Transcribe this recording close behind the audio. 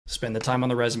spend the time on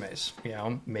the resumes,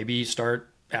 maybe start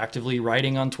actively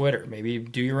writing on Twitter, maybe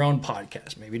do your own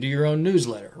podcast, maybe do your own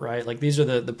newsletter, right? Like these are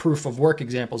the proof of work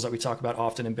examples that we talk about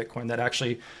often in Bitcoin that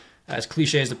actually, as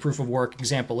cliche as the proof of work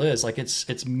example is, like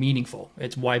it's meaningful.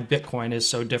 It's why Bitcoin is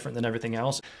so different than everything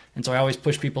else. And so I always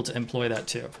push people to employ that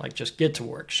too. Like just get to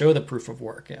work, show the proof of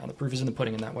work. The proof is in the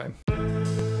pudding in that way.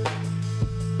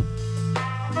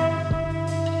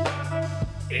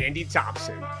 Andy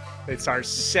Thompson. It's our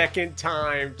second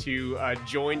time to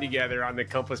join together on the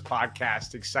Compass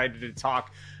podcast. Excited to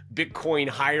talk Bitcoin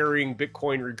hiring,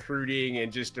 Bitcoin recruiting,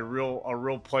 and just a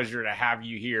real pleasure to have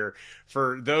you here.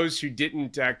 For those who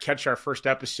didn't catch our first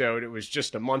episode, it was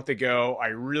just a month ago. I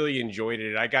really enjoyed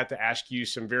it. I got to ask you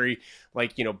some very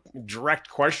direct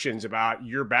questions about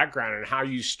your background and how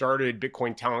you started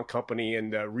Bitcoin Talent Company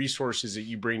and the resources that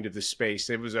you bring to the space.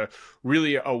 It was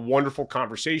really a wonderful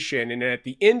conversation. And at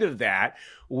the end of that,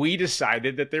 we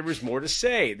decided that there was more to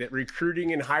say, that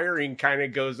recruiting and hiring kind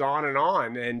of goes on and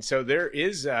on. And so there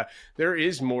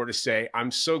is more to say.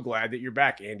 I'm so glad that you're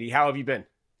back, Andy. How have you been?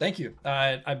 Thank you.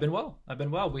 I've been well.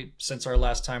 Since our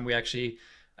last time, we actually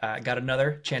got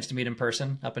another chance to meet in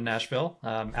person up in Nashville,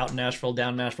 out in Nashville,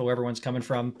 down in Nashville, where everyone's coming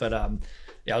from. But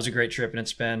it was a great trip, and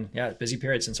it's been a busy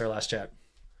period since our last chat.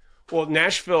 Well,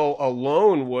 Nashville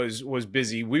alone was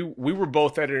busy. We were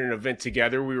both at an event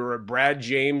together. We were at Brad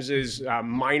James's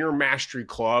Minor Mastery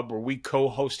Club, where we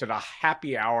co-hosted a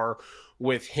happy hour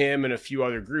with him and a few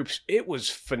other groups. It was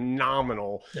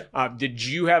phenomenal. Yeah. Did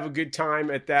you have a good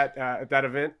time at that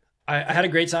event? I had a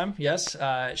great time. Yes.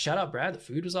 Shout out Brad. The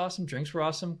food was awesome. Drinks were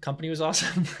awesome. Company was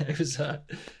awesome. It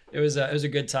was a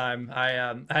good time.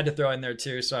 I had to throw in there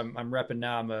too. So I'm repping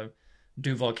now. I'm a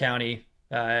Duval County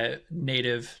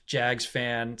native Jags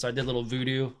fan. So I did a little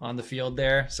voodoo on the field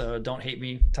there. So don't hate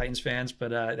me, Titans fans, but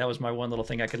that was my one little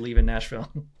thing I could leave in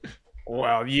Nashville.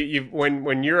 Well,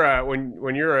 when you're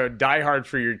a diehard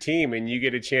for your team and you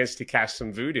get a chance to cast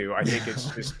some voodoo, I think it's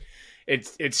just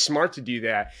it's smart to do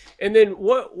that. And then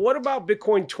what about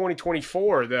Bitcoin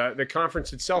 2024, the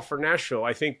conference itself for Nashville?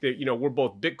 I think that we're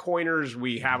both Bitcoiners,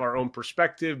 we have our own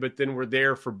perspective, but then we're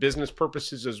there for business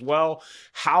purposes as well.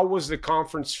 How was the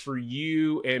conference for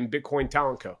you and Bitcoin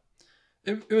Talent Co?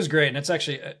 It was great. And it's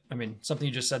actually, something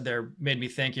you just said there made me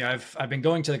think, I've been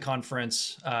going to the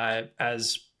conference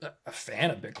as a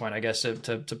fan of Bitcoin, I guess,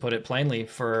 to put it plainly,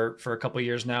 for a couple of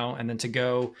years now. And then to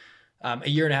go a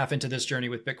year and a half into this journey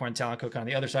with Bitcoin Talent Co, kind of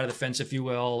the other side of the fence, if you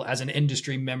will, as an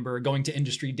industry member, going to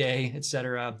industry day, et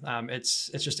cetera.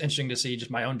 It's just interesting to see just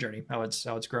my own journey, how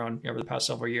it's grown over the past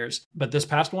several years. But this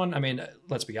past one,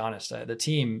 let's be honest, the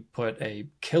team put a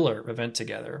killer event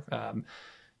together.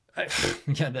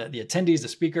 The attendees, the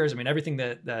speakers, everything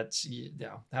that's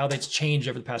how that's changed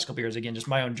over the past couple of years. Again, just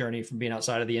my own journey from being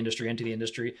outside of the industry into the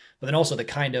industry, but then also the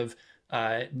kind of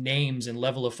names and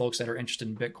level of folks that are interested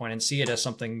in Bitcoin and see it as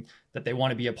something that they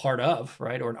want to be a part of,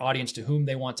 right? Or an audience to whom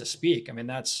they want to speak.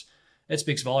 It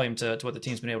speaks volume to what the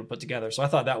team's been able to put together. So I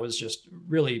thought that was just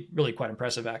really, really quite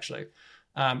impressive, actually.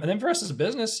 And then for us as a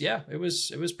business, it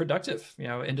was productive.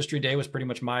 Industry day was pretty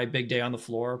much my big day on the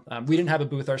floor. We didn't have a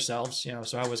booth ourselves,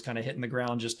 so I was kind of hitting the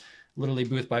ground, just literally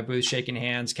booth by booth, shaking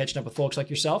hands, catching up with folks like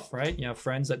yourself, right?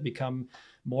 Friends that become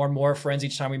more and more friends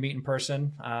each time we meet in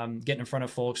person, getting in front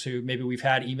of folks who maybe we've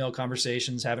had email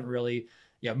conversations, haven't really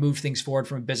moved things forward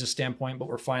from a business standpoint, but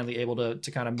we're finally able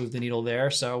to kind of move the needle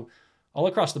there. So all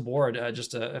across the board,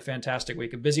 just a fantastic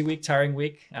week, a busy week, tiring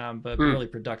week, but really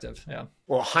productive. Yeah.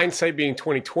 Well, hindsight being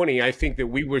 2020, I think that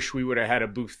we wish we would have had a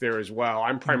booth there as well.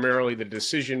 I'm primarily the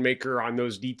decision maker on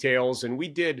those details. And we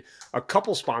did a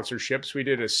couple sponsorships. We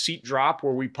did a seat drop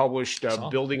where we published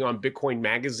Building on Bitcoin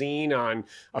magazine on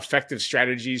effective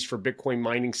strategies for Bitcoin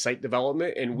mining site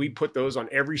development. And we put those on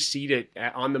every seat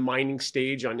on the mining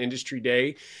stage on Industry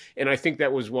Day. And I think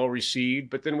that was well received.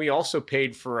 But then we also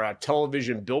paid for a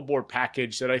television billboard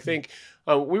package that I think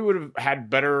we would have had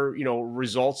better,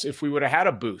 results if we would have had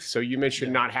a booth. So you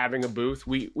mentioned not having a booth.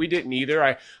 We didn't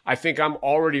either. I think I'm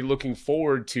already looking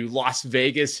forward to Las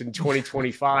Vegas in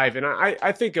 2025. And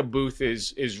I think a booth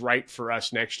is right for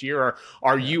us next year.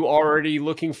 Are you already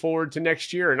looking forward to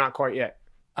next year or not quite yet?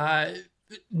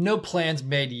 No plans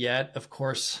made yet. Of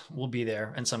course, we'll be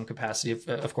there in some capacity.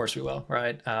 Of course we will,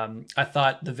 right? I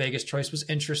thought the Vegas choice was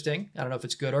interesting. I don't know if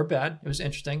it's good or bad. It was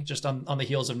interesting just on the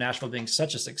heels of Nashville being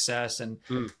such a success and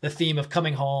the theme of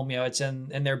coming home, it's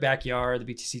in their backyard.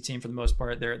 The BTC team, for the most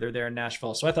part, they're there in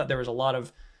Nashville. So I thought there was a lot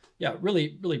of,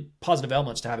 really, really positive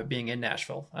elements to have it being in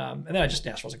Nashville. And then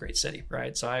Nashville's a great city,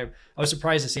 right? So I was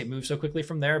surprised to see it move so quickly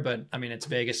from there, but it's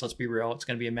Vegas. Let's be real. It's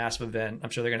going to be a massive event. I'm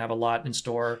sure they're going to have a lot in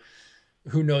store.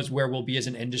 who knows where we'll be as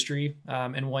an industry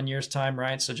in 1 year's time,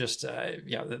 right? So just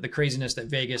the craziness that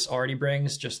Vegas already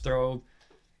brings, just throw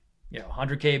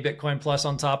 100K Bitcoin plus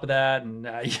on top of that, and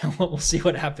we'll see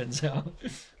what happens.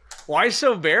 Why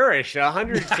so bearish?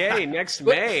 100K next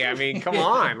May. I mean, come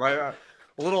on, like a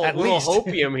little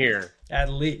hopium here. At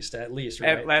least, right?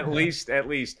 At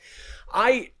least.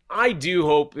 I do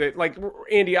hope that, like,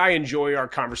 Andy, I enjoy our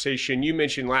conversation. You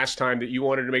mentioned last time that you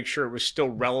wanted to make sure it was still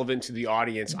relevant to the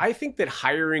audience. I think that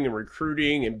hiring and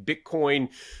recruiting and Bitcoin,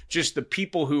 just the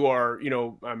people who are,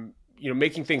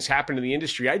 making things happen in the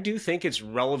industry, I do think it's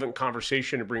relevant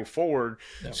conversation to bring forward.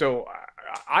 Yeah. So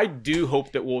I do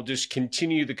hope that we'll just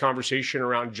continue the conversation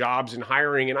around jobs and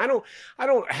hiring. And I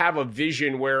don't have a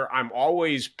vision where I'm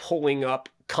always pulling up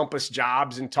Compass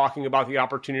jobs and talking about the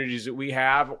opportunities that we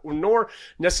have, nor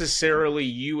necessarily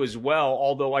you as well.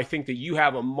 Although I think that you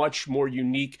have a much more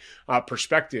unique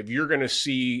perspective. You're going to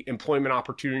see employment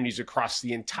opportunities across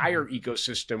the entire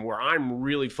ecosystem, where I'm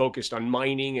really focused on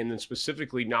mining and then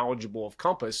specifically knowledgeable of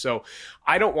Compass. So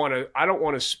I don't want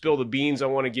to spill the beans. I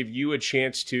want to give you a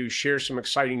chance to share some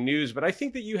exciting news. But I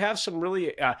think that you have some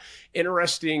really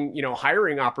interesting,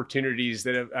 hiring opportunities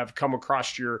that have come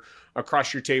across your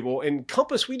table. And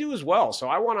Compass, we do as well. So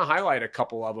I want to highlight a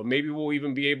couple of them. Maybe we'll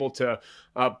even be able to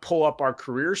pull up our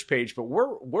careers page. But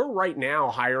we're right now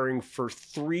hiring for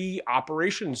 3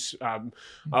 operations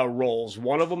roles.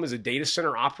 One of them is a data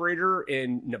center operator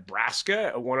in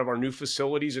Nebraska, one of our new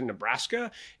facilities in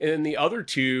Nebraska. And then the other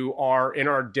 2 are in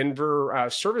our Denver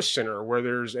service center, where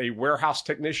there's a warehouse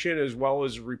technician as well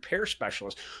as a repair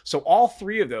specialist. So all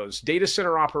 3 of those, data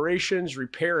center operations,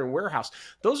 repair, and warehouse,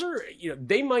 those are,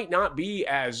 they might not be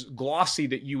as glossy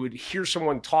that you would hear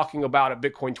someone talking about at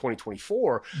Bitcoin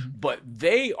 2024, but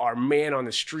they are man on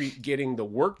the street getting the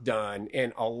work done.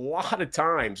 And a lot of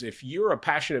times, if you're a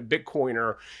passionate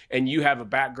Bitcoiner and you have a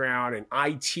background in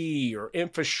IT or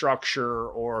infrastructure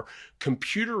or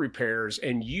computer repairs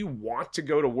and you want to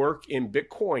go to work in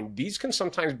Bitcoin, these can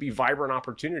sometimes be vibrant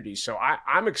opportunities. So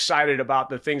I'm excited about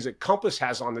the things that Compass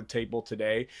has on the table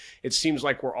today. It seems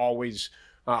like we're always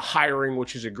hiring,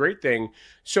 which is a great thing.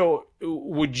 So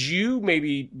would you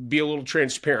maybe be a little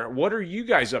transparent? What are you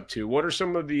guys up to? What are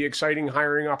some of the exciting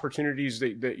hiring opportunities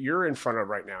that you're in front of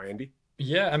right now, Andy?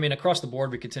 Yeah, I mean, across the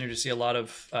board, we continue to see a lot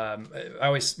of, I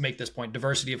always make this point,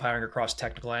 diversity of hiring across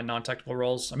technical and non-technical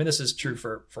roles. I mean, this is true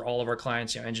for all of our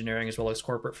clients, engineering as well as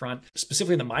corporate front.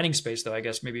 Specifically in the mining space, though, I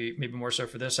guess maybe more so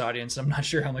for this audience. I'm not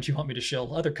sure how much you want me to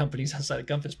shill other companies outside of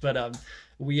Compass, but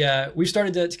we've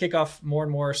started to kick off more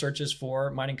and more searches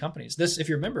for mining companies. This, if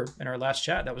you remember in our last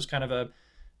chat, that was kind of a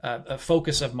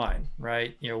focus of mine,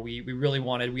 right? We really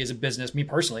wanted, we as a business, me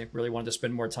personally, really wanted to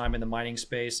spend more time in the mining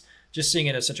space, just seeing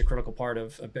it as such a critical part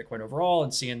of Bitcoin overall,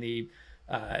 and seeing the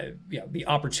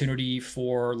opportunity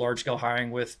for large scale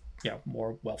hiring with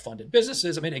more well-funded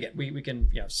businesses. I mean, again, we can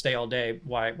stay all day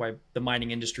why the mining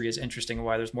industry is interesting and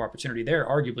why there's more opportunity there,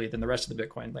 arguably, than the rest of the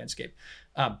Bitcoin landscape.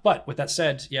 But with that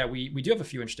said, we do have a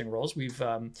few interesting roles.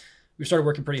 We've started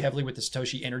working pretty heavily with the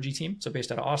Satoshi Energy team. So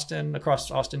based out of Austin, across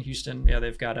Austin, Houston,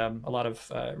 they've got a lot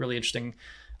of really interesting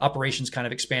operations kind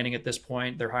of expanding at this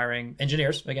point. They're hiring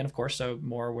engineers, again, of course, so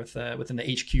more within the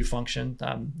HQ function,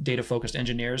 data-focused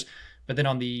engineers. But then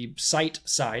on the site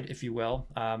side, if you will,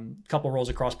 a couple roles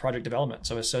across project development.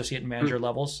 So associate and manager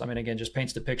levels. I mean, again, just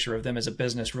paints the picture of them as a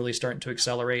business really starting to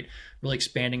accelerate, really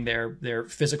expanding their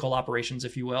physical operations,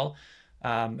 if you will.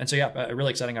 And so, a really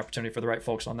exciting opportunity for the right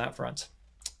folks on that front.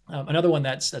 Another one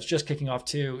that's just kicking off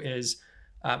too is,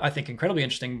 I think, incredibly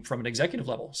interesting from an executive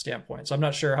level standpoint. So I'm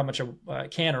not sure how much I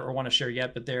can or want to share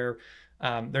yet, but there's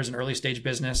an early stage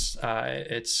business.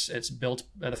 It's built.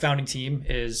 The founding team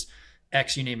is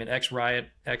X, you name it, X Riot,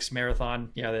 X Marathon.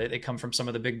 They come from some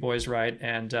of the big boys, right?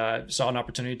 And saw an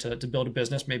opportunity to build a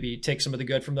business, maybe take some of the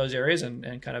good from those areas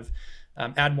and kind of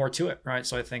add more to it, right?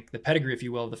 So I think the pedigree, if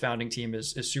you will, of the founding team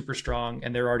is super strong,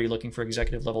 and they're already looking for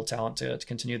executive level talent to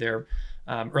continue their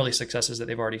early successes that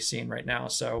they've already seen right now.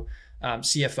 So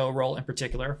CFO role in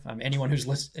particular, anyone who's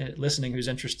listening who's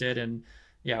interested in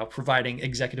providing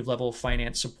executive level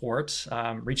finance support,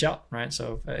 reach out, right?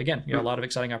 So again, a lot of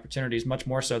exciting opportunities, much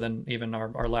more so than even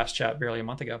our last chat barely a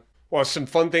month ago. Well, some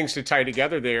fun things to tie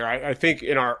together there. I think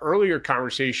in our earlier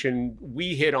conversation,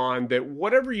 we hit on that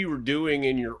whatever you were doing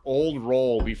in your old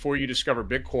role before you discovered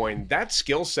Bitcoin, that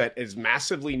skill set is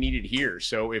massively needed here.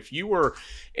 So if you were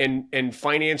in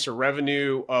finance or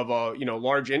revenue of a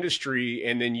large industry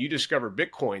and then you discover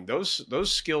Bitcoin,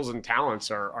 those skills and talents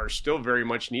are still very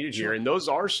much needed here. And those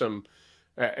are some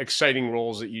exciting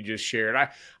roles that you just shared.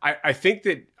 I think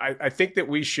that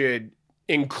we should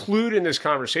include in this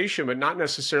conversation, but not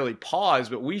necessarily pause,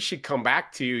 but we should come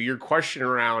back to your question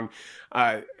around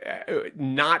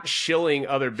not shilling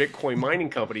other Bitcoin mining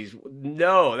companies.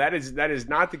 No, that is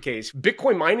not the case.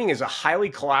 Bitcoin mining is a highly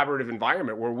collaborative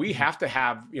environment where we have to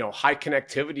have, high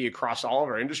connectivity across all of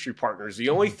our industry partners. The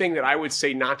only thing that I would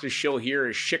say not to shill here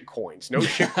is shit coins. No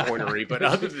shit coinery. But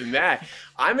other than that,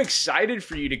 I'm excited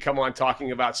for you to come on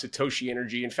talking about Satoshi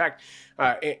Energy. In fact,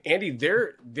 Andy,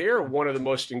 they're one of the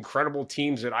most incredible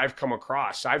teams that I've come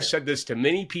across. I've said this to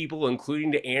many people,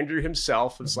 including to Andrew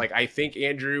himself. It's like, I think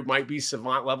Andrew might be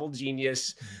savant level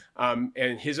genius,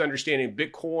 and his understanding of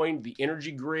Bitcoin, the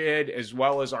energy grid, as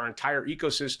well as our entire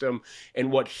ecosystem,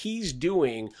 and what he's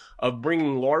doing of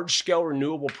bringing large scale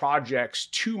renewable projects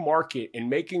to market and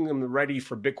making them ready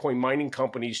for Bitcoin mining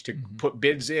companies to put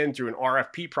bids in through an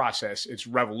RFP process. It's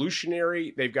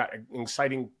revolutionary. They've got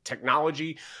exciting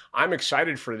technology. I'm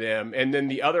excited for them. And then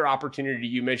the other opportunity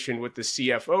you mentioned with the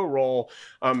CFO role,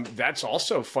 that's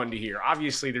also fun to hear.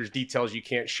 Obviously, there's details you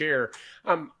can't share.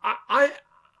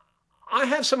 I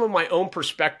have some of my own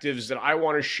perspectives that I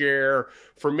want to share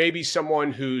for maybe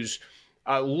someone who's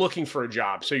looking for a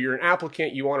job. So you're an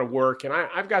applicant, you want to work, and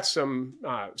I've got some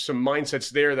mindsets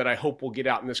there that I hope we'll get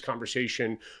out in this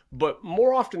conversation. But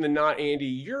more often than not, Andy,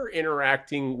 you're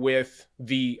interacting with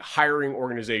the hiring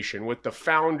organization, with the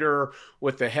founder,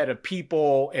 with the head of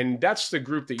people, and that's the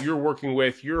group that you're working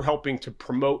with. You're helping to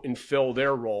promote and fill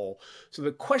their role. So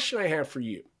the question I have for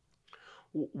you,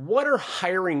 what are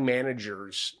hiring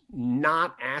managers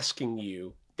not asking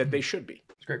you that they should be?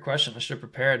 It's a great question. I should have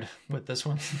prepared with this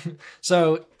one.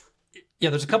 So, yeah,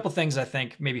 there's a couple of things I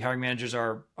think maybe hiring managers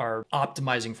are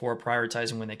optimizing for,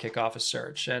 prioritizing when they kick off a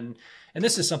search. And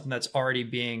this is something that's already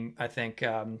being, I think,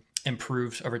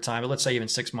 improved over time. But let's say even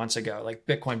 6 months ago, like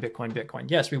Bitcoin.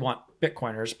 Yes, we want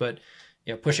Bitcoiners, but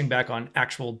pushing back on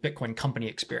actual Bitcoin company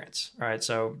experience. All right.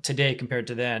 So today compared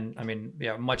to then, I mean,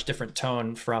 much different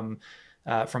tone from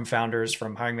founders,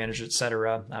 from hiring managers, et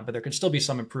cetera. But there could still be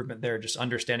some improvement there, just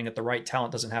understanding that the right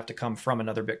talent doesn't have to come from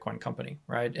another Bitcoin company,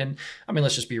 right? And I mean,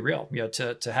 let's just be real,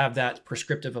 to have that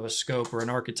prescriptive of a scope or an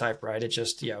archetype, right? It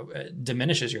just, it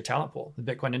diminishes your talent pool.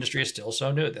 The Bitcoin industry is still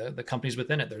so new. The companies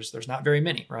within it, there's not very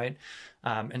many, right?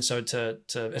 And so to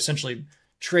essentially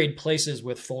trade places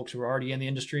with folks who are already in the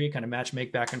industry, kind of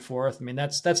make back and forth. I mean,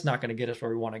 that's not going to get us where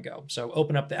we want to go. So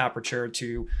open up the aperture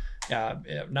to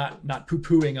not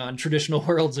poo-pooing on traditional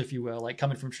worlds, if you will, like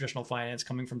coming from traditional finance,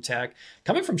 coming from tech,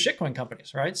 coming from shitcoin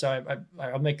companies, right? So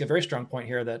I'll make a very strong point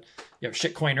here that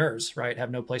shitcoiners, right,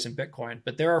 have no place in Bitcoin,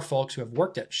 but there are folks who have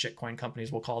worked at shitcoin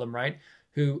companies, we'll call them, right,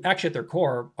 who actually at their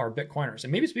core are Bitcoiners.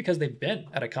 And maybe it's because they've been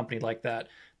at a company like that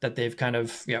they've kind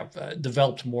of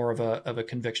developed more of a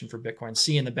conviction for Bitcoin,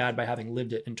 seeing the bad by having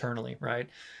lived it internally, right?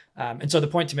 And so the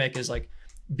point to make is like,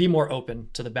 be more open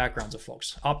to the backgrounds of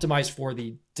folks. Optimize for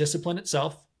the discipline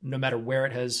itself, no matter where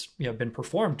it has been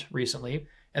performed recently,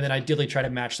 and then ideally try to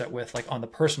match that with, like, on the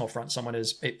personal front, someone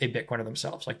is a Bitcoiner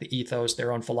themselves, like the ethos,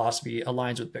 their own philosophy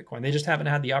aligns with Bitcoin. They just haven't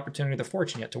had the opportunity, the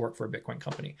fortune yet to work for a Bitcoin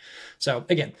company. So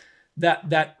again,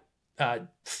 that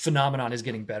phenomenon is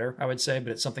getting better, I would say,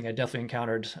 but it's something I definitely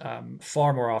encountered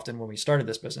far more often when we started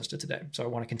this business to today. So I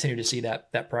want to continue to see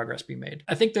that progress be made.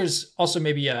 I think there's also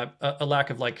maybe a lack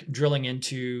of like drilling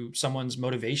into someone's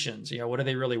motivations. What do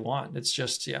they really want? It's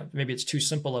just, maybe it's too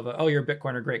simple of oh, you're a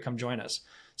Bitcoiner, great, come join us.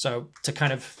 So to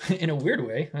kind of, in a weird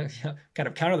way, kind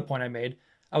of counter the point I made,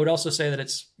 I would also say that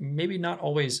it's maybe not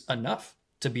always enough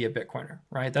to be a Bitcoiner,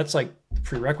 right? That's like the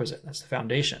prerequisite. That's the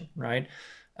foundation, right?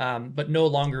 But no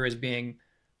longer is being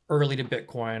early to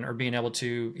Bitcoin or being able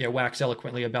to wax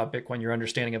eloquently about Bitcoin, your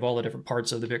understanding of all the different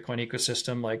parts of the Bitcoin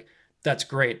ecosystem. Like, that's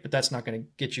great, but that's not going to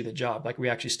get you the job. Like, we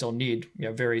actually still need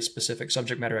very specific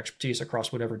subject matter expertise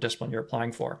across whatever discipline you're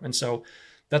applying for. And so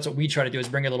that's what we try to do, is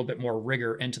bring a little bit more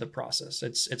rigor into the process.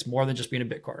 It's more than just being a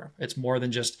Bitcoiner. It's more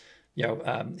than just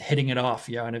hitting it off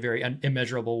in a very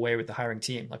immeasurable way with the hiring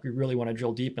team. Like, we really want to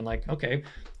drill deep and like, okay,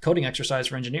 coding exercise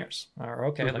for engineers, or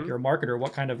okay, like you're a marketer,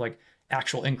 what kind of like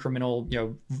actual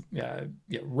incremental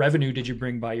revenue did you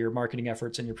bring by your marketing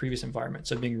efforts in your previous environment?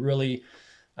 So being really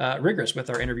rigorous with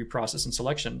our interview process and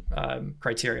selection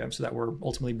criteria, so that we're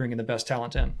ultimately bringing the best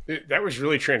talent in. That was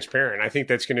really transparent. I think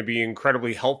that's going to be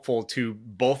incredibly helpful to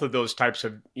both of those types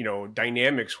of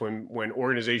dynamics when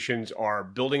organizations are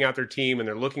building out their team and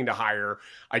they're looking to hire.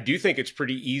 I do think it's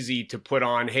pretty easy to put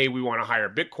on, hey, we want to hire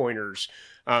Bitcoiners.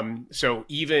 So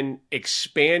even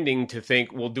expanding to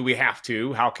think, well, do we have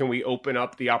to? How can we open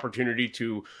up the opportunity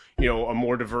to, a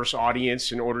more diverse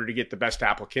audience in order to get the best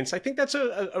applicants? I think that's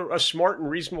a smart and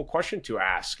reasonable question to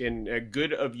ask, and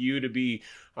good of you to be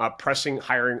pressing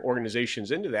hiring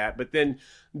organizations into that. But then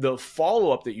the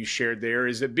follow-up that you shared there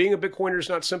is that being a Bitcoiner is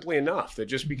not simply enough, that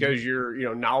just because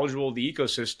you're knowledgeable of the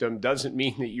ecosystem doesn't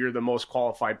mean that you're the most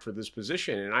qualified for this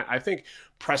position. And I think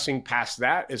pressing past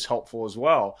that is helpful as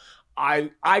well.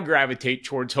 I gravitate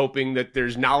towards hoping that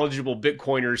there's knowledgeable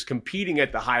Bitcoiners competing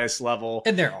at the highest level.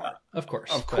 And there are, of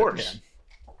course. Of course.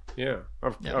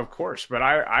 Of course. But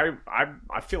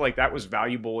I feel like that was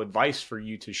valuable advice for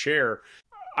you to share.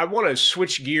 I want to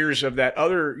switch gears of that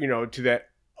other, to that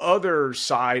other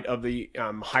side of the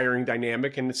hiring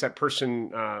dynamic, and it's that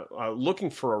person looking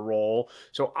for a role.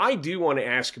 So I do want to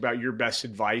ask about your best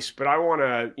advice, but I want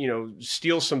to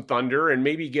steal some thunder and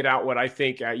maybe get out what I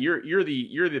think you're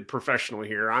the professional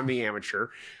here. I'm the amateur.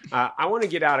 I want to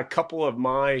get out a couple of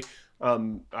my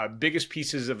biggest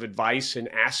pieces of advice and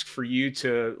ask for you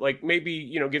to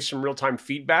maybe give some real-time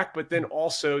feedback, but then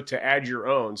also to add your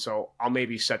own. So I'll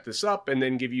maybe set this up and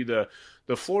then give you the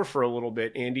floor for a little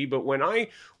bit, Andy. But when I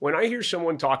hear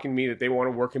someone talking to me that they want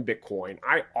to work in Bitcoin,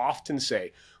 I often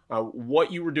say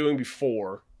what you were doing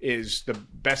before is the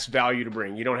best value to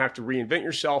bring. You don't have to reinvent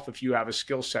yourself. If you have a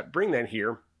skill set, bring that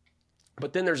here.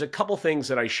 But then there's a couple things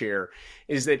that I share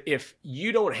is that if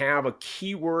you don't have a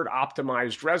keyword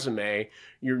optimized resume,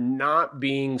 you're not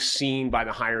being seen by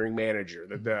the hiring manager.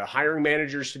 The hiring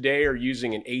managers today are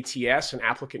using an ATS, an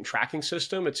applicant tracking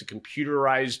system. It's a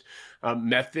computerized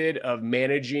method of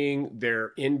managing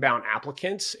their inbound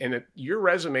applicants, and that your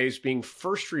resume is being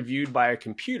first reviewed by a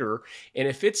computer. And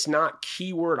if it's not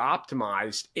keyword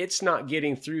optimized, it's not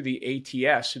getting through the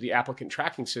ATS, through the applicant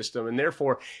tracking system, and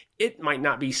therefore it might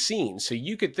not be seen. So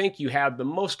you could think you have the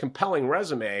most compelling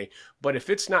resume, but if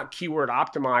it's not keyword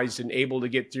optimized and able to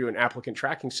get through an applicant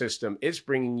tracking system, it's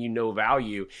bringing you no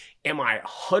value. Am I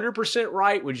 100%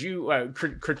 right? Would you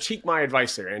critique my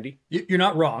advice there, Andy? You're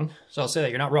not wrong. So I'll say that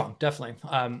you're not wrong. Definitely.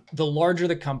 The larger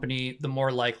the company, the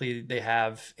more likely they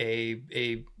have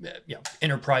a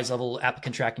enterprise level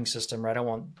applicant tracking system, right? I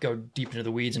won't go deep into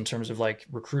the weeds in terms of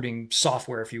recruiting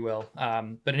software, if you will.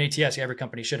 But in ATS, every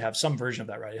company should have some version of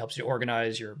that, right? It helps you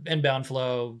organize your inbound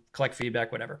flow, collect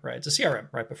feedback, whatever, right? It's a CRM,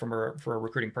 right? But for a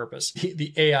recruiting purpose.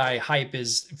 The AI hype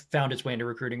is found its way into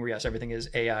recruiting, where yes, everything is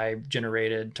AI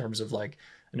generated in terms of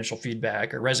initial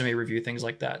feedback or resume review, things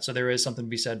like that. So there is something to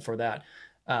be said for that.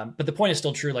 But the point is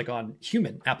still true, on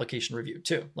human application review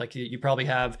too. You probably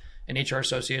have an HR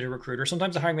associate, a recruiter,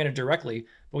 sometimes a hiring manager directly.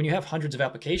 But when you have hundreds of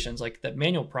applications, that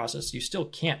manual process, you still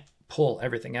can't pull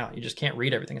everything out. You just can't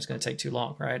read everything. It's going to take too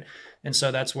long, right? And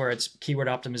so that's where it's keyword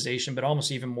optimization, but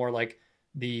almost even more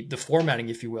the formatting,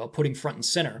 if you will, putting front and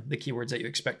center the keywords that you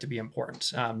expect to be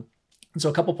important. And so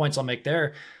a couple points I'll make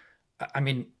there. I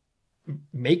mean,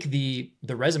 make the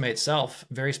resume itself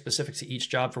very specific to each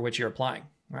job for which you're applying,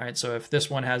 right? So if this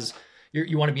one has,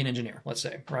 you want to be an engineer, let's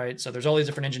say, right? So there's all these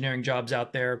different engineering jobs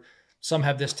out there. Some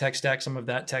have this tech stack, some of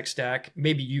that tech stack.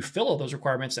 Maybe you fill all those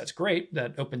requirements. That's great.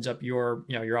 That opens up your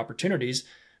opportunities.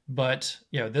 But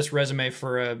this resume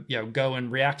for a Go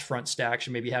and React front stack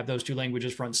should maybe have those two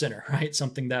languages front and center, right?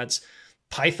 Something that's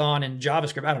Python and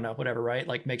JavaScript, I don't know, whatever, right?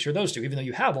 Make sure those two, even though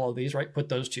you have all of these, right? Put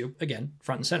those two again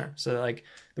front and center. So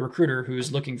the recruiter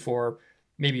who's looking for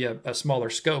maybe a smaller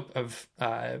scope of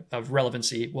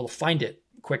relevancy will find it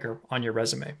quicker on your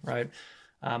resume, right?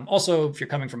 Also, if you're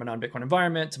coming from a non-Bitcoin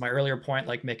environment, to my earlier point,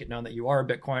 make it known that you are a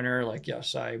Bitcoiner.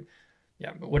 Yes,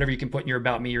 whatever you can put in your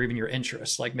about me or even your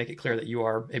interests, make it clear that you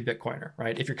are a Bitcoiner,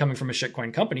 right? If you're coming from a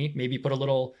shitcoin company, maybe put a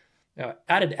little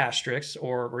added asterisk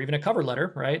or even a cover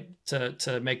letter, right?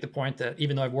 To make the point that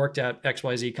even though I've worked at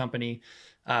XYZ company,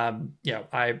 I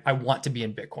want to be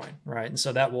in Bitcoin, right? And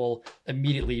so that will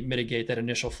immediately mitigate that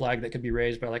initial flag that could be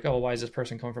raised by oh, why is this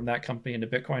person coming from that company into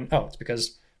Bitcoin? Oh, it's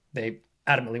because they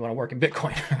adamantly want to work in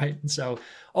Bitcoin, right? And so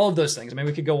all of those things. I mean,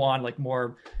 we could go on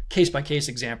more case by case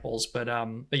examples, but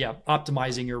yeah,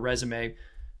 optimizing your resume,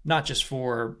 not just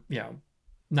for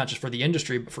the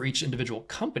industry, but for each individual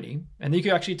company. And then you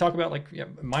could actually talk about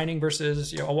mining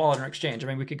versus a wallet or exchange. I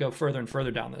mean, we could go further and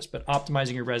further down this, but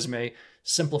optimizing your resume,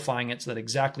 simplifying it so that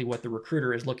exactly what the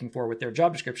recruiter is looking for with their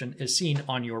job description is seen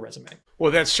on your resume.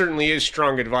 Well, that certainly is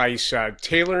strong advice.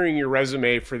 Tailoring your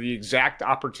resume for the exact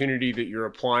opportunity that you're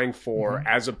applying for,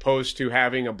 as opposed to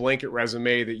having a blanket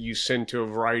resume that you send to a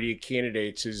variety of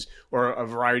candidates or a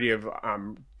variety of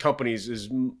companies is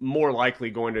more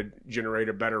likely going to generate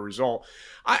a better result.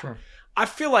 Sure. I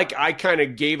feel like I kind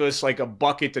of gave us like a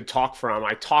bucket to talk from.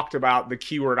 I talked about the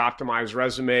keyword optimized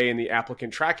resume and the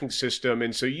applicant tracking system.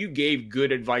 And so you gave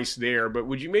good advice there, but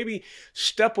would you maybe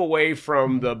step away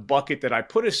from the bucket that I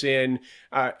put us in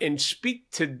and speak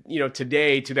to,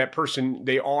 today to that person?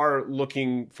 They are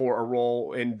looking for a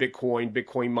role in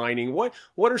Bitcoin mining.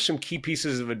 What are some key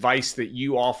pieces of advice that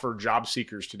you offer job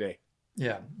seekers today?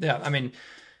 Yeah. I mean,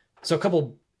 so a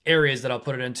couple areas that I'll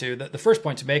put it into. The first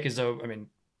point to make is, though, I mean,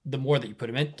 the more that you put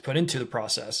into the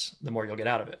process, the more you'll get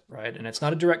out of it, right? And it's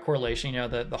not a direct correlation.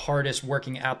 The hardest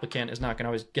working applicant is not going to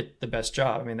always get the best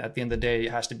job. I mean, at the end of the day,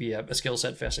 it has to be a skill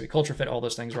set, it has to be culture fit, all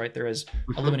those things, right? There is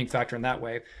a limiting factor in that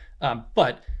way.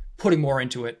 But putting more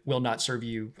into it will not serve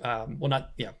you, will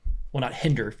not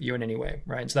hinder you in any way,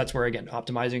 right? And so that's where, again,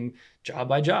 optimizing job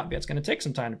by job. Yeah, it's going to take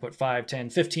some time to put 5,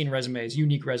 10, 15 resumes,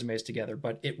 unique resumes together,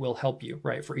 but it will help you,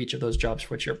 right, for each of those jobs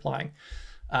for which you're applying.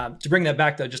 To bring that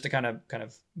back, though, just to kind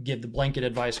of give the blanket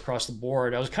advice across the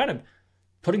board, I was kind of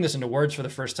putting this into words for the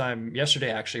first time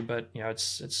yesterday, actually. But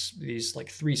it's these like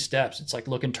 3 steps. It's like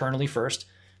look internally first,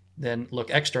 then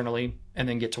look externally, and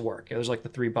then get to work. There's like the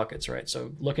 3 buckets, right?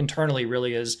 So look internally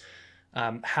really is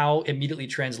how immediately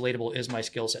translatable is my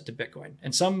skill set to Bitcoin.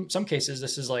 In some cases,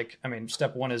 this is like, I mean,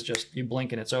 step 1 is just you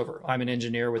blink and it's over. I'm an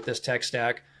engineer with this tech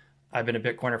stack. I've been a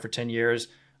Bitcoiner for 10 years.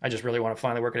 I just really want to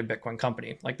finally work at a Bitcoin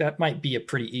company. Like that might be a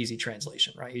pretty easy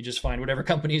translation, right? You just find whatever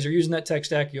companies are using that tech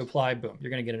stack, you apply, boom,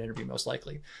 you're going to get an interview most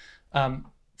likely.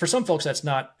 For some folks, that's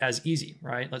not as easy,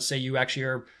 right? Let's say you actually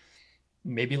are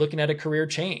maybe looking at a career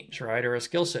change, right? Or a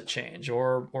skill set change,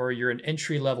 or you're an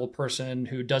entry-level person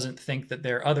who doesn't think that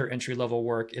their other entry-level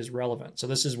work is relevant. So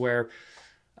this is where,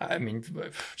 I mean,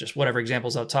 just whatever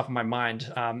examples off the top of my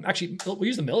mind. Actually, we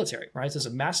use the military, right? This is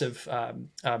a massive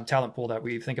talent pool that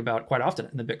we think about quite often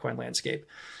in the Bitcoin landscape.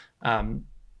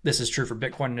 This is true for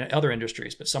Bitcoin and other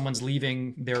industries, but someone's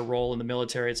leaving their role in the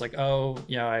military. It's like,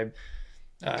 I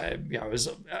was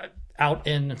out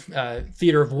in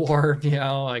theater of war,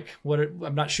 like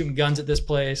I'm not shooting guns at this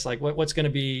place. Like what's going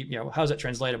to be, how's that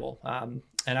translatable? And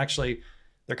actually,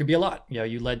 there could be a lot.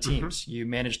 You led teams, you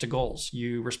managed to goals,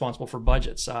 you responsible for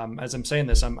budgets. As I'm saying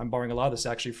this, I'm borrowing a lot of this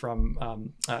actually from,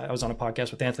 I was on a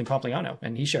podcast with Anthony Pompliano,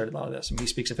 and he shared a lot of this. And he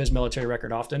speaks of his military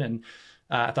record often. And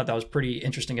I thought that was pretty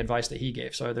interesting advice that he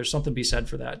gave. So there's something to be said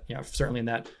for that, certainly in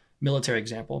that military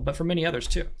example, but for many others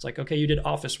too. It's like, okay, you did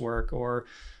office work, or,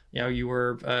 you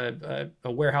were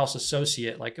a warehouse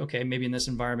associate. Like, okay, maybe in this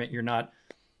environment, you're not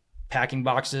packing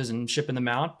boxes and shipping them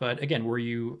out. But again, were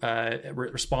you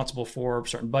responsible for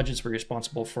certain budgets? Were you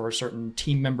responsible for certain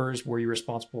team members? Were you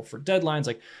responsible for deadlines?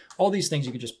 Like all these things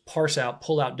you could just parse out,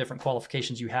 pull out different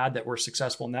qualifications you had that were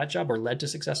successful in that job or led to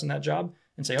success in that job,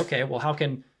 and say, okay, well, how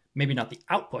can maybe not the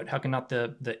output, how can not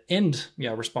the end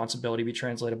responsibility be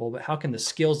translatable, but how can the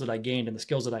skills that I gained and the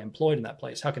skills that I employed in that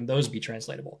place, how can those be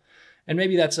translatable? And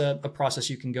maybe that's a process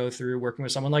you can go through working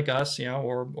with someone like us,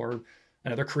 or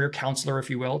another career counselor, if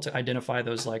you will, to identify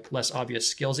those like less obvious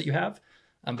skills that you have.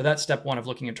 But that's step 1 of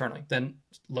looking internally. Then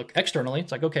look externally.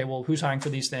 It's like, okay, well, who's hiring for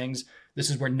these things? This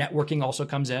is where networking also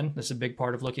comes in. This is a big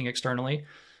part of looking externally.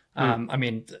 I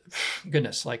mean,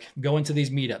 goodness, like going to these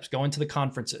meetups, going to the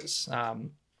conferences,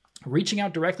 reaching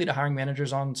out directly to hiring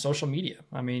managers on social media.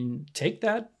 I mean, take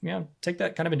that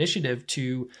kind of initiative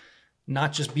to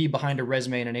not just be behind a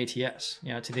resume and an ATS,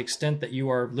 to the extent that you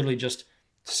are literally just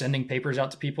sending papers out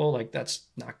to people, like that's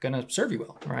not going to serve you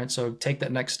well, right? So take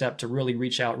that next step to really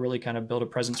reach out, really kind of build a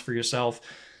presence for yourself.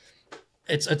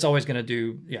 It's always going to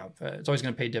do, it's always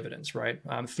going to pay dividends, right?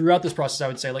 Throughout this process, I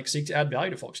would say like seek to add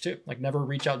value to folks too. Like never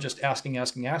reach out just asking.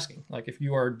 Like if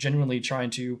you are genuinely trying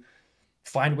to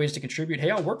find ways to contribute, hey,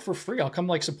 I'll work for free. I'll come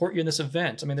like support you in this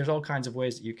event. I mean, there's all kinds of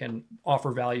ways that you can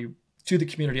offer value to the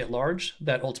community at large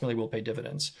that ultimately will pay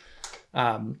dividends.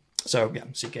 So yeah,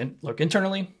 look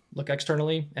internally, look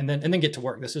externally, and then get to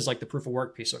work. This is like the proof of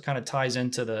work piece. So it kind of ties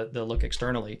into the look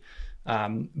externally,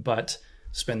 but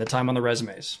spend the time on the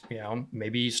resumes,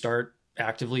 maybe start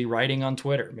actively writing on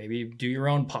Twitter, maybe do your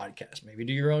own podcast, maybe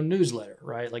do your own newsletter,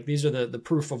 right? Like these are the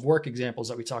proof of work examples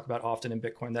that we talk about often in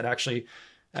Bitcoin that actually,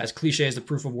 as cliche as the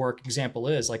proof of work example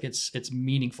is, like it's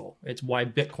meaningful. It's why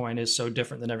Bitcoin is so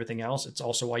different than everything else. It's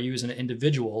also why you as an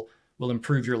individual will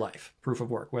improve your life. Proof of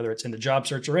work, whether it's in the job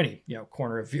search or any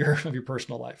corner of your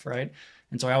personal life, right?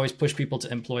 And so I always push people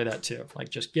to employ that too. Like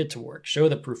just get to work, show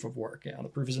the proof of work. The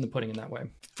proof is in the pudding in that way.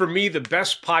 For me, the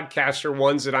best podcasts are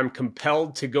ones that I'm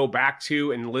compelled to go back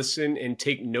to and listen and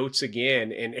take notes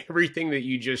again. And everything that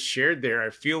you just shared there,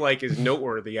 I feel like is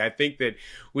noteworthy. I think that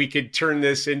we could turn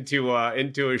this into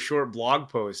a short blog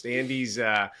post. Andy's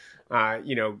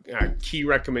key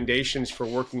recommendations for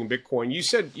working in Bitcoin. You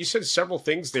said several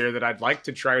things there that I'd like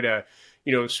to try to,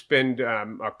 spend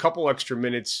a couple extra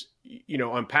minutes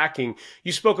unpacking.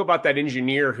 You spoke about that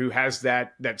engineer who has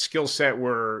that skill set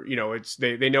where,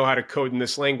 they know how to code in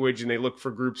this language and they look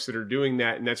for groups that are doing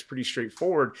that. And that's pretty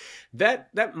straightforward.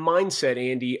 That mindset,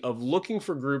 Andy, of looking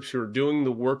for groups who are doing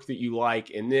the work that you like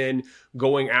and then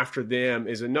going after them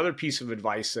is another piece of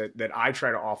advice that I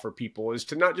try to offer people, is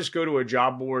to not just go to a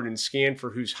job board and scan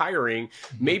for who's hiring.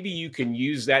 Maybe you can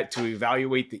use that to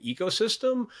evaluate the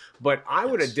ecosystem, but I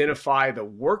would identify the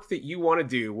work that you want to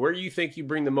do, where you think you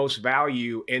bring the most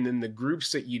value, and then the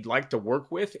groups that you'd like to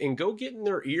work with, and go get in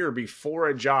their ear before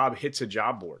a job hits a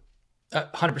job board.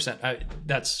 100%.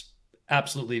 That's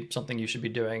absolutely something you should be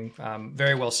doing.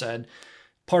 Very well said.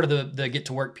 Part of the get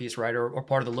to work piece, right? Or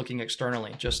part of the looking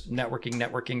externally, just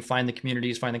networking, find the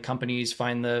communities, find the companies,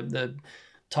 find the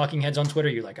talking heads on Twitter.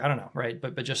 You're like, I don't know, right?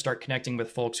 But just start connecting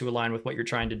with folks who align with what you're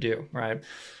trying to do, right?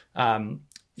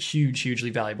 Hugely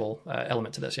valuable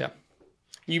element to this. Yeah.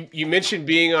 You mentioned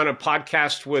being on a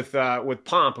podcast with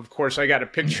Pomp. Of course, I got a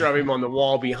picture of him on the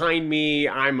wall behind me.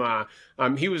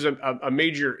 He was a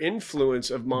major influence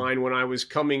of mine when I was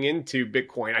coming into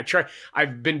Bitcoin.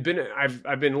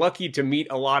 I've been lucky to meet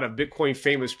a lot of Bitcoin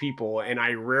famous people, and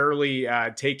I rarely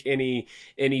take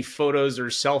any photos or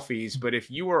selfies. But if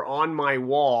you were on my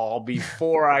wall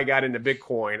before I got into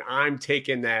Bitcoin, I'm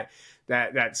taking that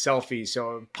selfie.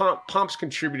 So Pomp's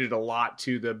contributed a lot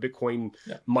to the Bitcoin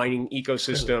mining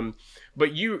ecosystem.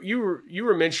 But you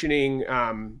were mentioning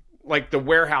like the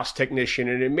warehouse technician,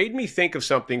 and it made me think of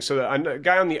something. So a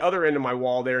guy on the other end of my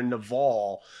wall there,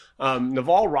 Naval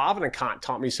Ravikant,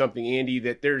 taught me something, Andy,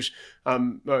 that there's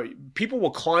people will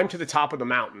climb to the top of the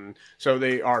mountain. So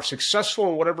they are successful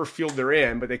in whatever field they're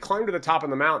in, but they climb to the top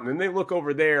of the mountain and they look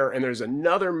over there and there's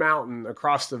another mountain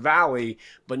across the valley,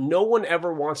 but no one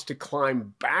ever wants to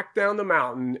climb back down the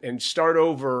mountain and start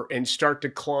over and start to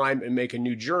climb and make a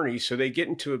new journey. So they get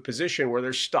into a position where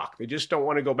they're stuck. They just don't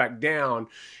want to go back down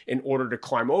in order to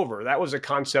climb over. That was a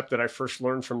concept that I first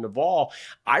learned from Naval.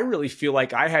 I really feel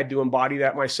like I had to embody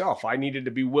that myself. I needed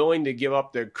to be willing to give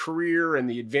up the career and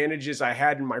the advantages I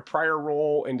had in my prior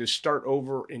role and to start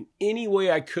over in any way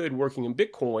I could working in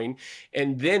Bitcoin.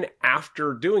 And then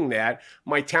after doing that,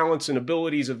 my talents and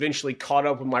abilities eventually caught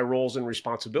up with my roles and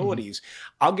responsibilities.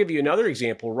 I'll give you another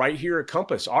example right here at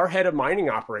Compass. Our head of mining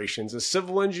operations, a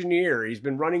civil engineer, he's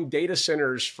been running data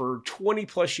centers for 20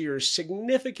 plus years,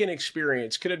 significant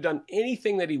experience, could have done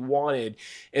anything that he wanted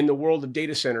in the world of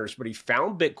data centers, but he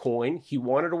found Bitcoin. He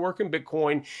wanted to work in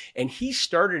Bitcoin, and he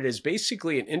started as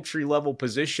basically an entry-level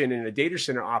position in a data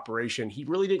center operation. He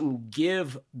really didn't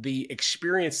give the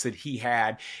experience that he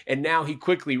had, and now he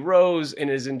quickly rose and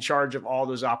is in charge of all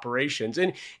those operations.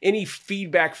 And any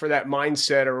feedback for that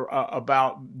mindset or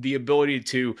about the ability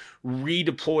to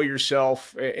redeploy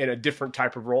yourself in a different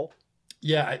type of role?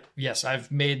 Yes,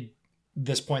 I've made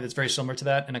this point that's very similar to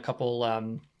that in a couple.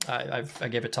 I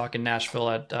gave a talk in Nashville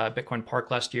at Bitcoin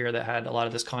Park last year that had a lot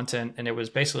of this content, and it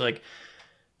was basically like,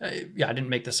 I didn't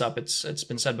make this up. It's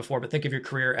been said before, but think of your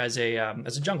career as a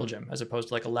jungle gym as opposed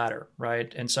to like a ladder,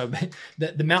 right? And so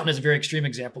the mountain is a very extreme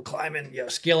example, climbing,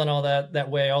 scaling all that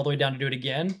way all the way down to do it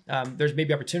again. There's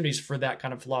maybe opportunities for that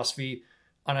kind of philosophy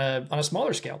on a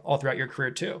smaller scale all throughout your career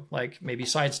too, like maybe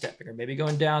sidestepping or maybe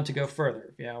going down to go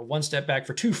further. One step back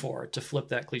for 2 forward, to flip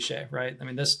that cliche, right? I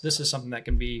mean, this is something that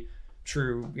can be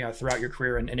true, throughout your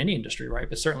career in any industry, right?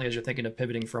 But certainly as you're thinking of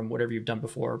pivoting from whatever you've done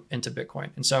before into Bitcoin.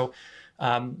 And so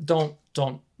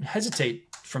don't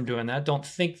hesitate from doing that. Don't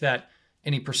think that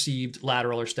any perceived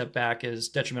lateral or step back is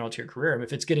detrimental to your career.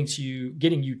 If it's getting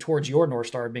you towards your North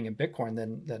Star of being in Bitcoin,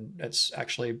 then it's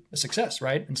actually a success,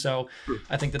 right? And so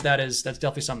I think that's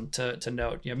definitely something to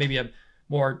note. Maybe a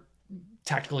more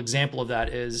tactical example of that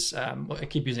is I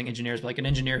keep using engineers, but like an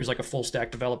engineer who's like a full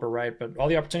stack developer, right? But all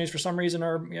the opportunities for some reason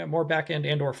are more back end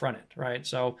and or front end, right?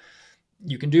 So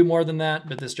you can do more than that,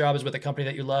 but this job is with a company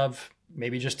that you love.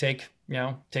 Maybe just take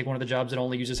one of the jobs that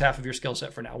only uses half of your skill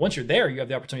set for now. Once you're there, you have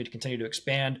the opportunity to continue to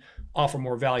expand, offer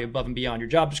more value above and beyond your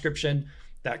job description.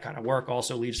 That kind of work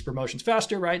also leads to promotions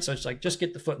faster, right? So it's like, just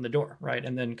get the foot in the door, right?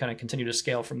 And then kind of continue to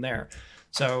scale from there.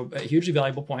 So a hugely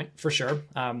valuable point for sure.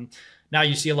 Now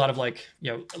you see a lot of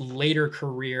later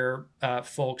career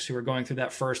folks who are going through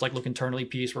that first look internally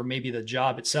piece where maybe the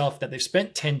job itself that they've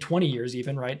spent 10, 20 years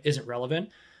even, right, isn't relevant,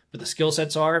 but the skill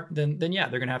sets are, then yeah,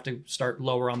 they're going to have to start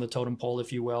lower on the totem pole,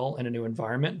 if you will, in a new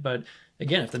environment. But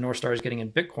again, if the North Star is getting in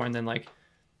Bitcoin, then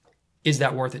is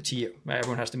that worth it to you?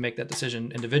 Everyone has to make that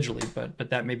decision individually, but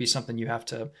that may be something you have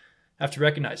to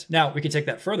recognize. Now we can take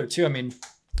that further too. I mean,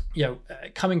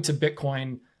 coming to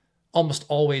Bitcoin almost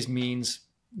always means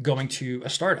going to a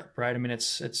startup, right? I mean,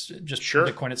 it's just Sure.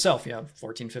 Bitcoin itself,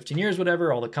 14, 15 years,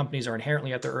 whatever. All the companies are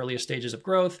inherently at their earliest stages of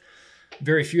growth.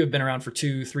 Very few have been around for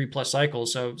 2, 3+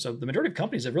 cycles. So the majority of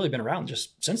companies have really been around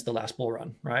just since the last bull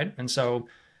run, right? And so,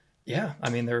 yeah, I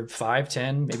mean, they're 5,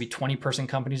 10, maybe 20-person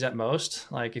companies at most.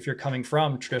 Like if you're coming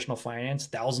from traditional finance,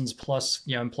 thousands plus,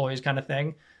 employees kind of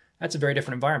thing, that's a very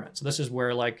different environment. So this is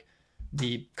where like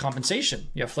the compensation,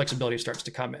 flexibility starts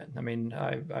to come in. I mean,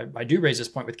 I do raise this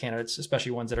point with candidates,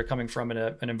 especially ones that are coming from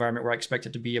an environment where I expect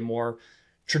it to be a more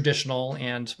traditional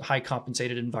and high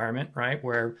compensated environment, right?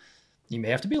 Where you may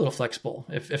have to be a little flexible,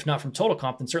 if not from total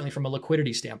comp, then certainly from a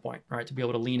liquidity standpoint, right? To be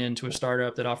able to lean into a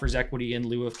startup that offers equity in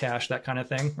lieu of cash, that kind of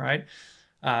thing, right?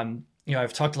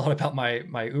 I've talked a lot about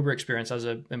my Uber experience. I was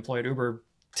an employee at Uber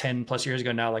 10+ years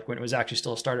ago now, like when it was actually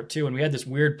still a startup too. And we had this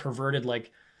weird perverted like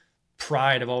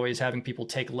pride of always having people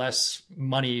take less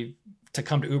money to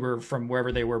come to Uber from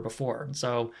wherever they were before. And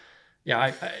so,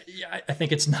 I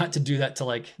think it's not to do that to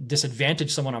like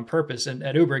disadvantage someone on purpose. And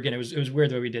at Uber, again, it was weird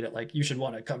the way we did it. Like you should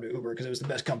want to come to Uber because it was the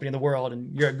best company in the world.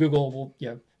 And you're at Google, well,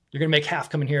 you're going to make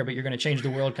half coming here, but you're going to change the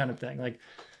world kind of thing. Like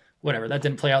whatever, that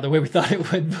didn't play out the way we thought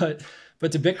it would.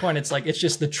 But to Bitcoin, it's like, it's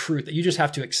just the truth that you just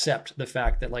have to accept the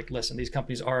fact that like, listen, these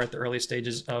companies are at the early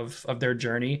stages of their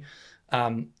journey.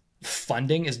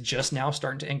 Funding is just now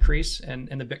starting to increase in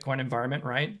the Bitcoin environment,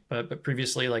 right? But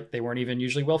previously, like they weren't even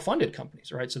usually well-funded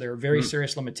companies, right? So there are very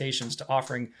serious limitations to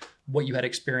offering what you had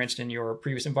experienced in your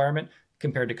previous environment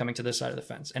compared to coming to this side of the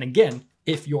fence. And again,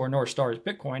 if your North Star is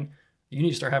Bitcoin, you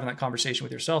need to start having that conversation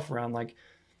with yourself around like,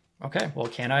 okay, well,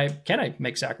 can I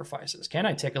make sacrifices? Can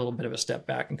I take a little bit of a step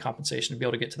back in compensation to be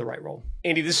able to get to the right role?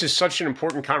 Andy, this is such an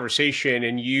important conversation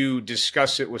and you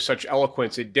discuss it with such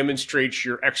eloquence. It demonstrates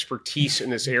your expertise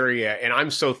in this area. And I'm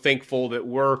so thankful that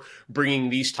we're bringing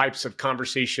these types of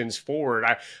conversations forward.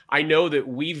 I know that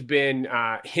we've been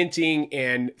hinting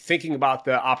and thinking about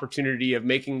the opportunity of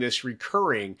making this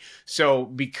recurring. So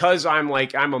because I'm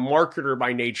a marketer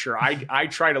by nature, I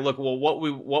try to look, well,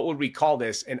 what would we call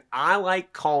this? And I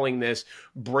like calling this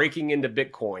breaking into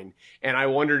Bitcoin. And I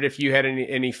wondered if you had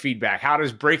any feedback. How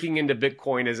does breaking into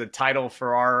Bitcoin as a title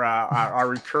for our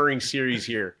recurring series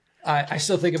here? I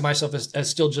still think of myself as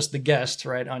still just the guest,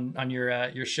 right? On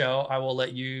your show. I will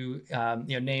let you,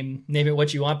 name it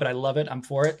what you want, but I love it. I'm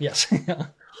for it. Yes.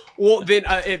 Well, then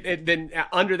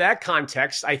under that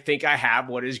context, I think I have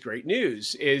what is great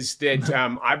news is that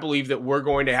I believe that we're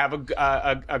going to have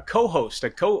a co-host, a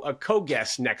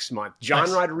co-guest next month. John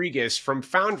Nice. Rodriguez from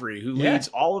Foundry, who leads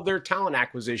all of their talent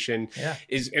acquisition,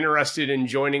 is interested in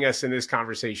joining us in this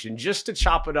conversation just to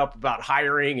chop it up about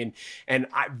hiring. And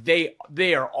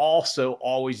they are also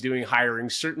always doing hiring.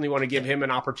 Certainly want to give him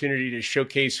an opportunity to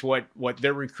showcase what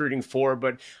they're recruiting for,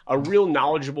 but a real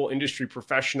knowledgeable industry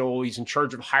professional. He's in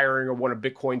charge of hiring of one of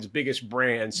Bitcoin's biggest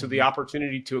brands. So the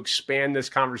opportunity to expand this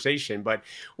conversation, but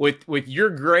with your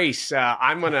grace,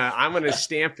 I'm gonna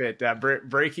stamp it,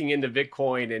 breaking into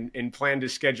Bitcoin, and plan to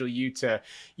schedule you to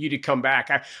come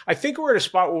back. I think we're at a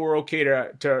spot where we're okay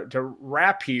to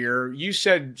wrap here. You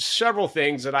said several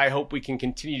things that I hope we can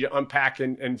continue to unpack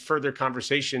and further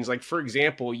conversations. Like for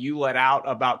example, you let out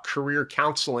about career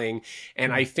counseling,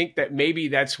 and I think that maybe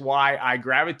that's why I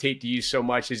gravitate to you so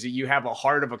much, is that you have a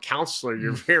heart of a counselor.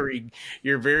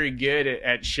 You're very good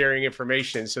at sharing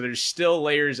information. So there's still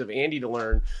layers of Andy to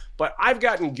learn, but I've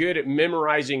gotten good at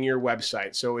memorizing your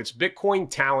website. So it's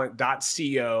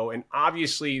bitcointalent.co. And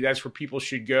obviously that's where people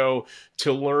should go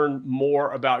to learn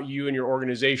more about you and your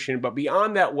organization. But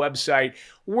beyond that website,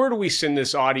 where do we send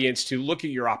this audience to look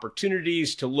at your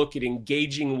opportunities, to look at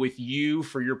engaging with you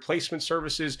for your placement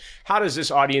services? How does this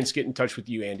audience get in touch with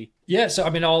you, Andy? Yeah, so I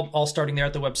mean, all starting there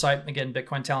at the website, again,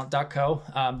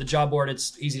 bitcointalent.co. The job board,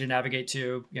 it's easy to navigate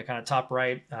to, kind of top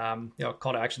right,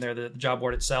 call to action there, the job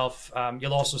board itself.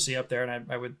 You'll also see up there,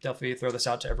 and I would definitely throw this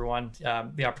out to everyone,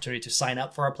 the opportunity to sign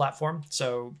up for our platform.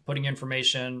 So putting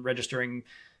information, registering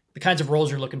the kinds of roles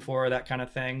you're looking for, that kind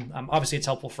of thing. Obviously, it's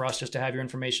helpful for us just to have your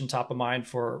information top of mind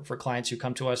for clients who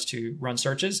come to us to run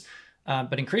searches.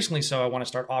 But increasingly so, I want to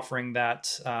start offering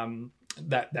that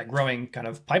growing kind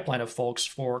of pipeline of folks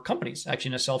for companies, actually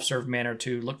in a self-serve manner,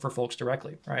 to look for folks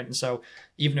directly, right? And so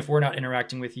even if we're not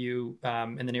interacting with you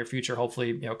in the near future,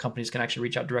 hopefully, companies can actually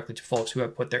reach out directly to folks who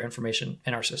have put their information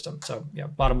in our system. So,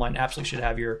 bottom line, absolutely should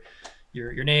have your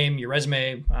name, your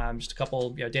resume, just a couple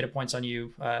data points on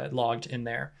you logged in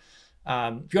there. If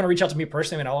you want to reach out to me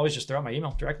personally, I'll always just throw out my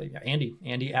email directly,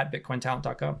 Andy at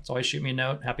bitcointalent.co. So always shoot me a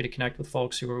note. Happy to connect with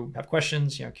folks who have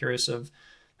questions, curious of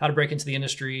how to break into the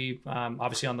industry.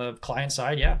 Obviously on the client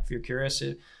side, if you're curious,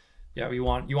 Yeah, you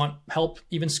want help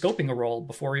even scoping a role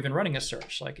before even running a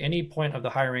search. Like any point of the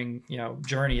hiring,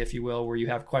 journey, if you will, where you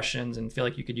have questions and feel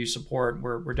like you could use support,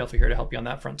 we're definitely here to help you on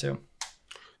that front too.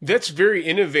 That's very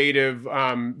innovative.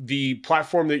 The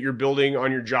platform that you're building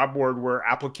on your job board where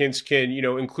applicants can,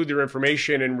 include their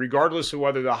information, and regardless of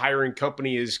whether the hiring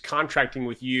company is contracting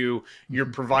with you, you're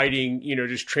providing,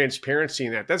 just transparency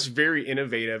in that. That's very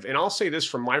innovative. And I'll say this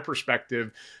from my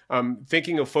perspective,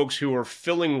 thinking of folks who are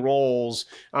filling roles,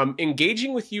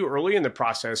 engaging with you early in the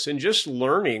process and just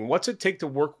learning what's it take to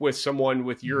work with someone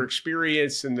with your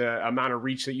experience and the amount of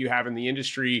reach that you have in the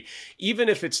industry. Even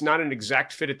if it's not an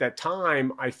exact fit at that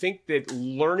time, I think that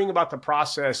learning about the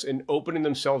process and opening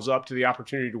themselves up to the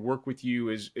opportunity to work with you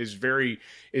is very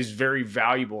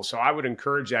valuable. So I would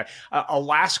encourage that. A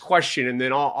last question, and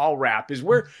then I'll wrap, is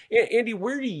Andy,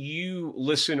 where do you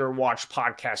listen or watch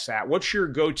podcasts at? What's your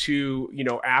go-to,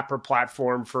 app or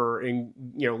platform for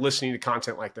listening to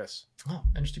content like this? Oh,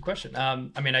 interesting question.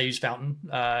 I use Fountain.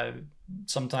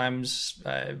 Sometimes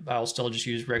I'll still just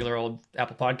use regular old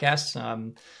Apple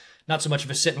Podcasts. Not so much of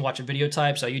a sit and watch a video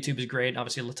type. So YouTube is great.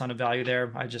 Obviously a ton of value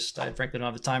there. I frankly don't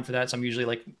have the time for that. So I'm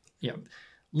usually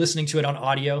listening to it on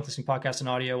audio, listening to podcasts on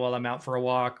audio while I'm out for a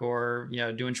walk or,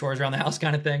 doing chores around the house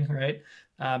kind of thing. Right.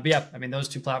 But yeah, those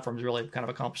two platforms really kind of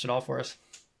accomplish it all for us.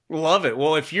 Love it.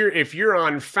 Well, if you're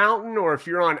on Fountain or if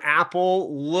you're on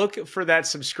Apple, look for that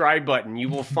subscribe button. You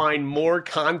will find more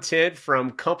content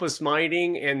from Compass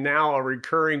Mining and now a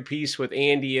recurring piece with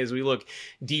Andy as we look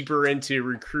deeper into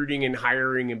recruiting and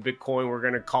hiring in Bitcoin. We're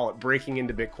going to call it Breaking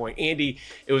into Bitcoin. Andy,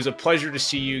 it was a pleasure to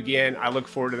see you again. I look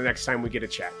forward to the next time we get a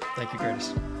chat. Thank you,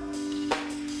 Curtis.